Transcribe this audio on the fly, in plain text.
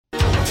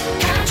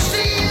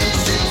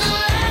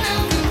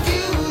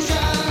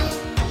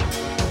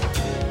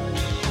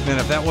And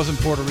if that wasn't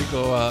Puerto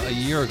Rico a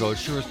year ago, it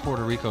sure is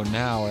Puerto Rico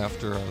now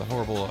after the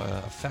horrible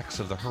effects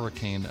of the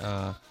hurricane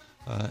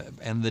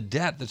and the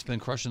debt that's been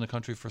crushing the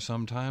country for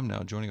some time now.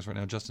 Joining us right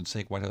now, Justin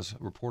Sink, White House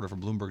reporter for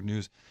Bloomberg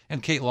News,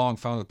 and Kate Long,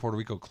 founder of the Puerto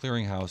Rico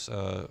Clearinghouse,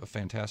 a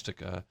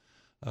fantastic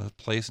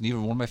place, and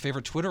even one of my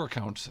favorite Twitter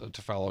accounts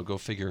to follow, go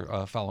figure,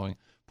 following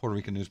Puerto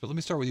Rican news. But let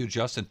me start with you,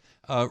 Justin.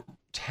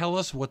 Tell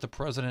us what the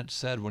president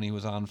said when he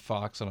was on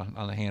Fox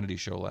on the Hannity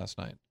show last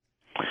night.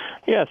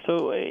 Yeah, so,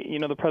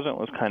 the president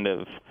was kind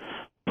of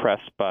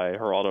pressed by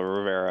Geraldo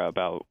Rivera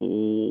about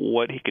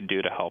what he could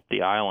do to help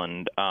the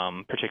island,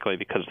 particularly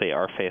because they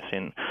are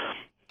facing,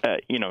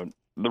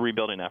 the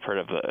rebuilding effort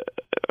of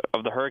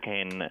the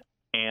hurricane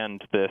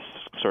and this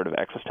sort of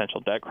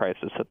existential debt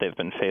crisis that they've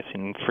been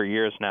facing for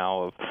years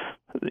now of,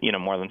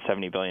 more than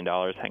 $70 billion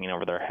hanging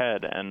over their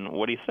head. And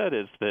what he said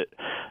is that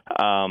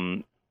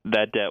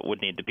that debt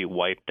would need to be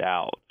wiped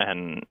out,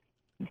 and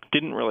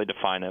didn't really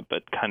define it,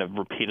 but kind of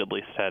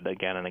repeatedly said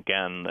again and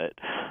again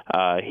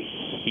that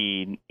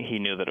he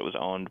knew that it was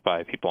owned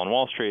by people on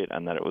Wall Street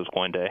and that it was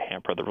going to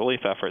hamper the relief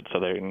effort, so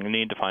they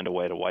need to find a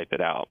way to wipe it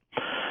out.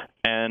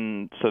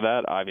 And so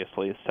that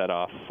obviously set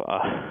off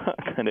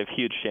a kind of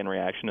huge chain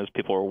reaction as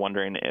people were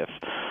wondering if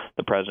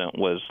the president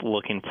was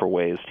looking for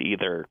ways to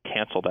either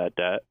cancel that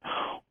debt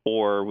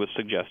or was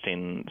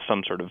suggesting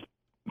some sort of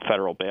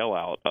federal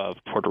bailout of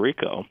Puerto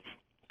Rico.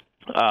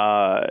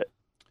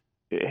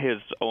 His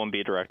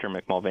OMB director,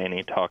 Mick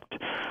Mulvaney, talked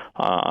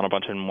on a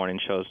bunch of morning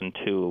shows, and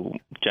to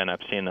Jen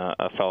Epstein,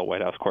 a fellow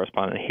White House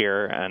correspondent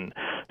here, and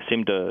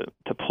seemed to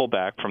pull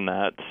back from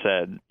that,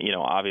 said,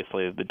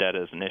 obviously the debt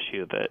is an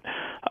issue that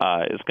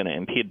is going to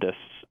impede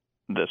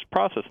this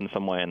process in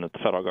some way, and that the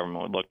federal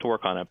government would look to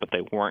work on it, but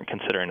they weren't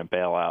considering a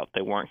bailout.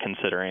 They weren't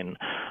considering,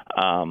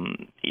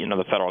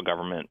 the federal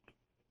government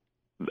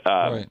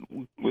right,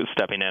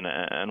 stepping in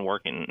and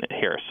working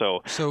here. So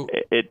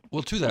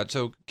to that.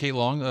 So, Kate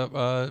Long,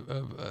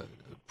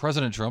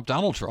 President Trump,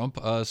 Donald Trump,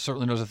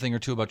 certainly knows a thing or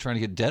two about trying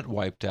to get debt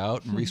wiped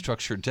out and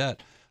restructure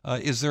debt.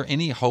 Is there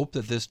any hope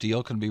that this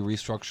deal can be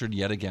restructured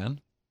yet again?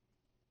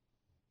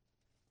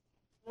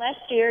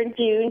 Last year, in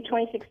June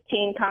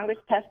 2016, Congress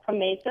passed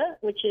PROMESA,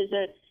 which is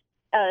a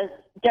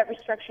debt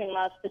restructuring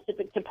law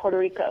specific to Puerto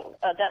Rico.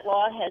 That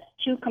law has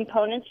two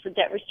components for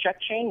debt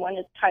restructuring. One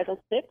is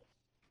Title VI,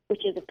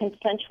 which is a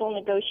consensual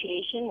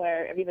negotiation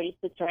where everybody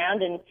sits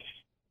around and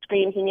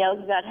screams and yells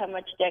about how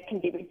much debt can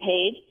be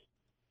repaid.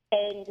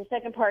 And the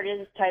second part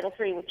is Title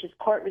III, which is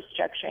court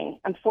restructuring.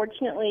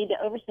 Unfortunately,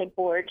 the Oversight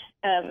Board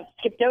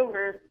skipped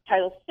over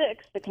Title VI,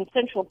 the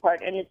consensual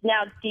part, and is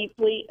now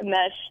deeply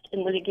enmeshed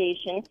in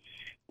litigation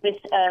with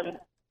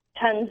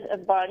tons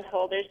of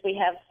bondholders.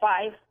 We have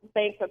 5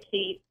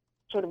 bankruptcy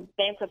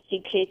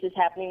cases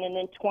happening, and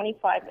then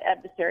 25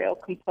 adversarial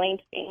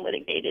complaints being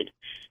litigated.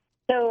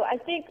 So I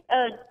think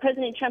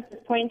President Trump is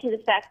pointing to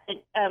the fact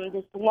that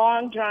this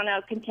long,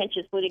 drawn-out,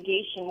 contentious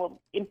litigation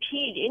will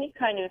impede any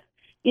kind of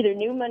either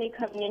new money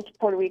coming into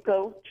Puerto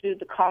Rico through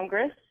the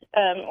Congress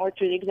or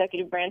through the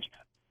executive branch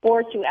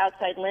or to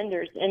outside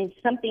lenders. And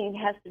something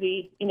has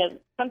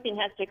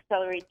to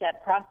accelerate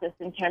that process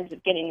in terms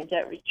of getting the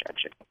debt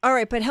restructured. All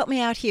right, but help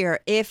me out here.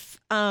 If,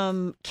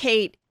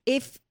 Kate,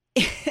 if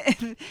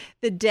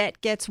the debt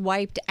gets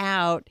wiped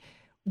out,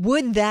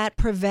 would that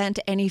prevent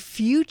any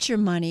future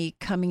money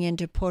coming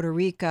into Puerto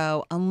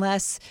Rico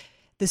unless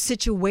the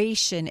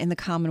situation in the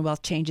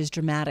Commonwealth changes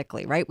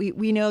dramatically, right?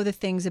 We know the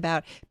things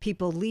about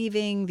people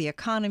leaving, the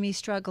economy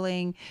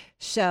struggling.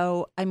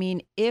 So, I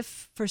mean,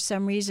 if for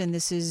some reason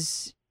this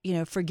is,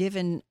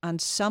 forgiven on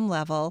some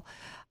level,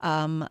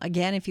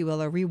 again, if you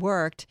will, or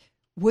reworked,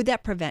 would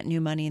that prevent new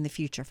money in the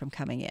future from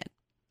coming in?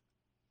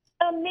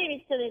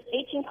 Maybe. So there's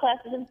 18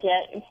 classes of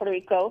debt in Puerto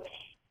Rico,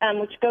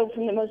 which go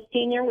from the most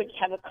senior, which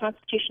have a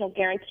constitutional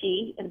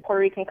guarantee, and the Puerto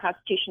Rican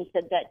Constitution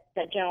said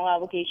that general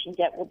obligation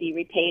debt will be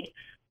repaid,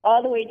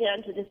 all the way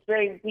down to this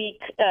very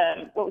weak,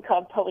 what we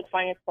call public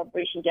finance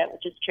corporation debt,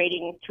 which is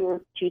trading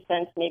 2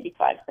 cents, maybe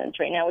 5 cents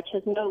right now, which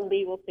has no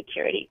legal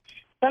security.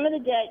 Some of the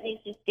debt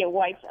needs to get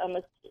wiped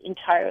almost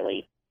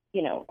entirely,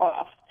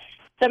 off.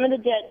 Some of the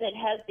debt that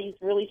has these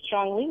really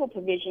strong legal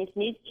provisions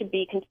needs to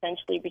be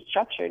consensually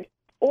restructured,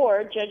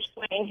 or Judge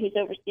Swain, who's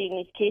overseeing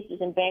these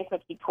cases in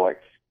bankruptcy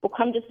court, will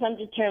come to some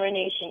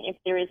determination if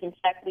there is, in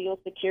fact, legal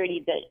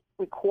security that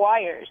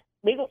requires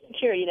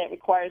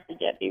the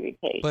debt be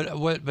repaid.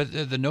 But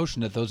the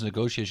notion that those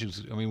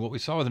negotiations, what we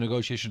saw with the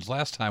negotiations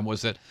last time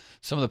was that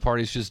some of the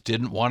parties just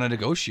didn't want to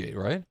negotiate,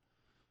 right?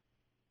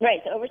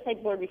 Right. The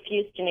Oversight Board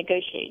refused to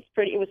negotiate.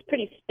 It was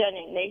pretty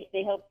stunning.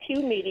 They held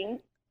 2 meetings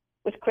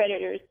with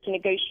creditors to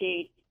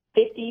negotiate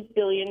 $50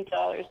 billion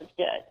of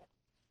debt.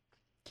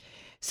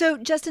 So,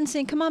 Justin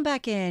Sink, come on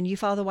back in. You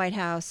follow the White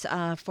House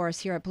for us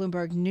here at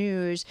Bloomberg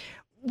News.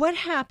 What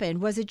happened?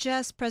 Was it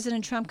just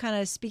President Trump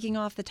kind of speaking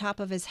off the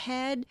top of his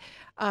head?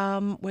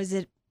 Was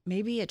it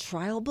maybe a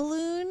trial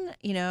balloon,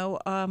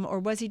 or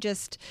was he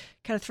just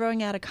kind of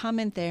throwing out a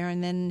comment there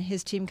and then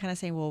his team kind of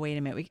saying, well, wait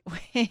a minute,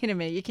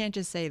 you can't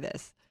just say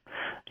this?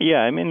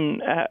 Yeah,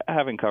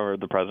 having covered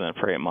the president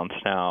for 8 months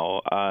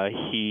now,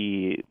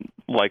 he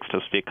likes to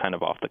speak kind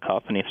of off the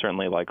cuff, and he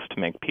certainly likes to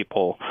make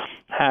people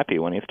happy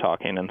when he's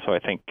talking. And so I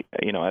think,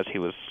 as he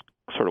was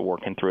sort of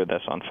working through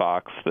this on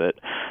Fox, that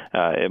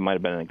it might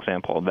have been an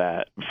example of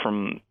that.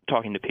 From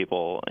talking to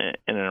people in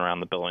and around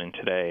the building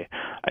today,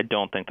 I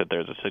don't think that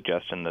there's a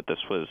suggestion that this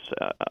was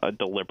a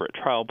deliberate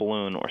trial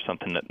balloon or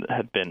something that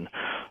had been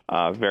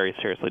very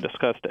seriously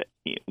discussed.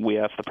 We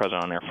asked the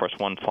president on Air Force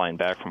One flying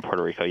back from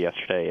Puerto Rico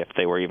yesterday if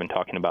they were even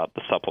talking about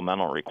the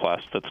supplemental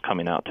request that's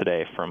coming out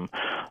today from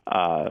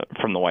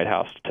the White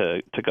House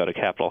to go to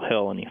Capitol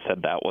Hill, and he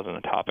said that wasn't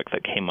a topic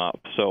that came up.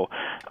 So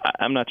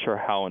I'm not sure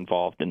how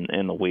involved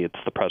in the weeds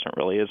the president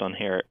really is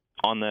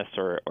on this,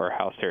 or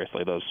how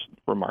seriously those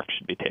remarks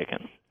should be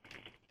taken.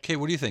 Kate,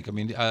 what do you think? I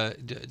mean,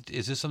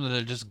 is this something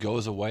that just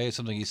goes away?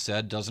 Something he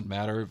said doesn't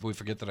matter if we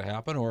forget that it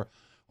happened,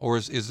 or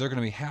is there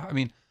going to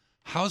be?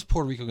 How's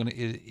Puerto Rico going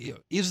to?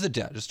 Is the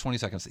debt, just 20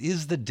 seconds?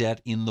 Is the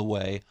debt in the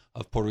way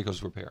of Puerto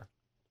Rico's repair?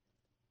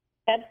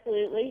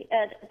 Absolutely.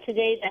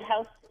 Today, the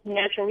House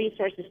Natural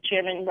Resources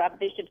Chairman Rob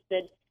Bishop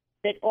said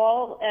that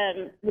all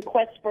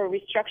requests for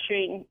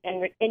restructuring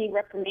and any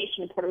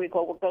reformation in Puerto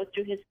Rico will go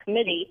through his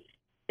committee.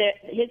 That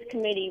his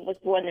committee was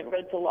the one that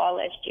wrote the law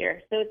last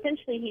year. So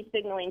essentially, he's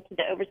signaling to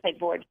the oversight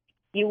board,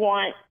 you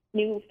want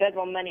new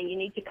federal money, you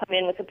need to come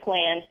in with a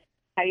plan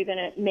how you're going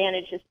to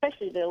manage,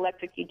 especially the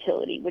electric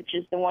utility, which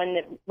is the one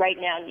that right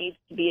now needs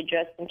to be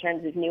addressed in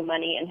terms of new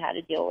money and how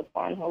to deal with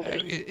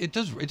bondholders. It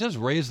does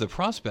raise the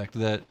prospect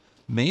that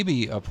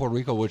maybe Puerto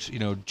Rico, which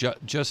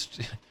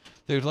just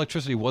the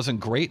electricity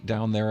wasn't great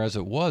down there as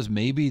it was,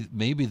 maybe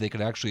they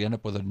could actually end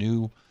up with a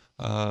new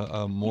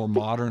more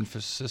modern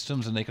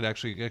systems, and they could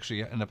actually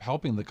end up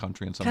helping the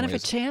country in some ways. Kind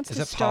of a chance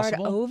to start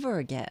over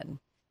again.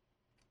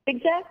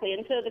 Exactly.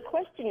 And so the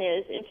question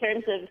is, in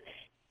terms of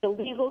the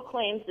legal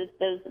claims that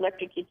those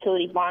electric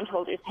utility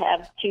bondholders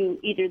have to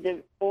either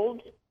the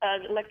old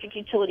electric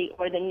utility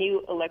or the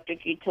new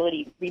electric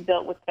utility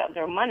rebuilt with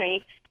federal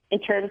money in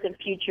terms of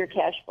future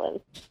cash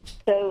flows.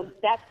 So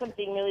that's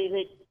something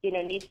really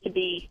that needs to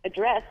be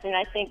addressed, and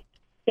I think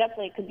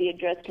definitely could be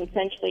addressed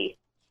consensually.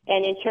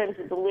 And in terms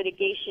of the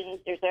litigation,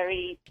 there's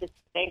already this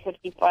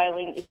bankruptcy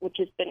filing, which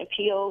has been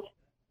appealed.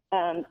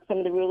 Some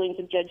of the rulings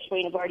of Judge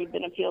Swain have already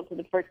been appealed to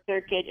the First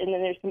Circuit, and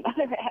then there's some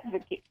other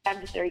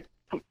adversary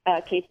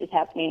cases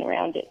happening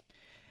around it.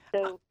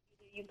 So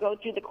you go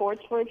through the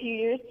courts for a few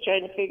years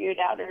trying to figure it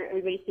out, or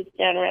everybody sits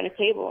down around a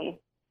table and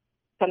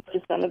comes to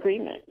some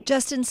agreement.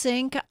 Justin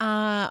Sink,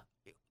 are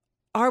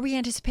we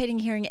anticipating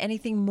hearing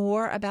anything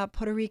more about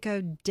Puerto Rico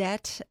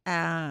debt?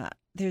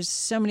 There's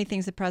so many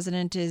things the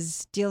president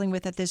is dealing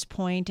with at this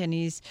point, and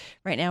he's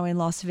right now in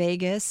Las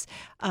Vegas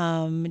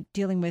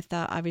dealing with,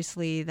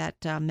 obviously, that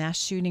mass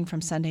shooting from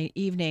Sunday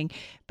evening.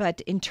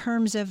 But in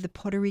terms of the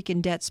Puerto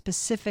Rican debt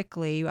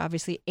specifically,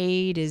 obviously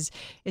aid is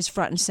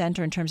front and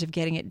center in terms of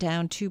getting it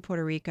down to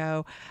Puerto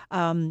Rico.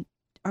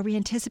 Are we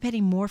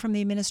anticipating more from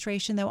the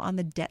administration, though, on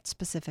the debt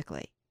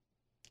specifically?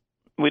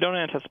 We don't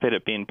anticipate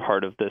it being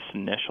part of this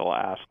initial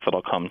ask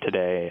that'll come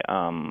today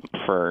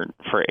for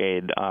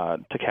aid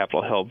to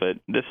Capitol Hill, but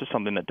this is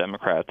something that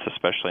Democrats,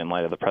 especially in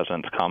light of the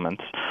president's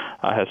comments,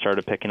 has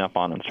started picking up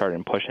on and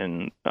started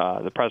pushing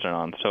the president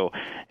on. So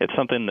it's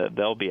something that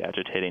they'll be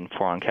agitating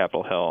for on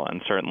Capitol Hill,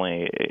 and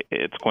certainly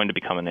it's going to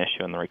become an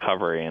issue in the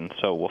recovery. And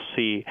so we'll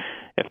see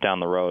if down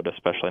the road,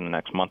 especially in the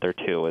next month or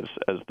two, as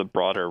the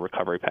broader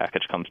recovery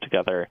package comes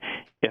together,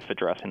 if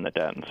addressing the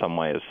debt in some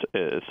ways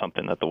is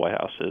something that the White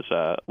House is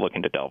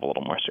looking to delve a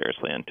little more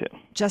seriously into.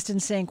 Justin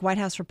Sink, White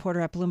House reporter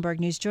at Bloomberg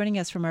News, joining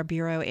us from our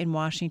bureau in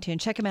Washington.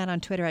 Check him out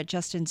on Twitter at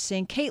Justin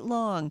Sink. Kate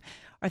Long,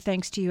 our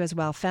thanks to you as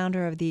well,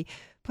 founder of the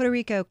Puerto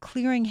Rico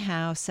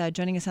Clearinghouse,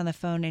 joining us on the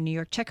phone in New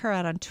York. Check her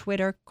out on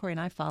Twitter. Cory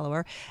and I follow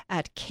her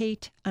at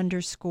Kate_CATE_Long.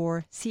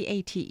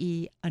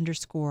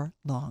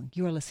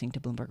 You are listening to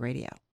Bloomberg Radio.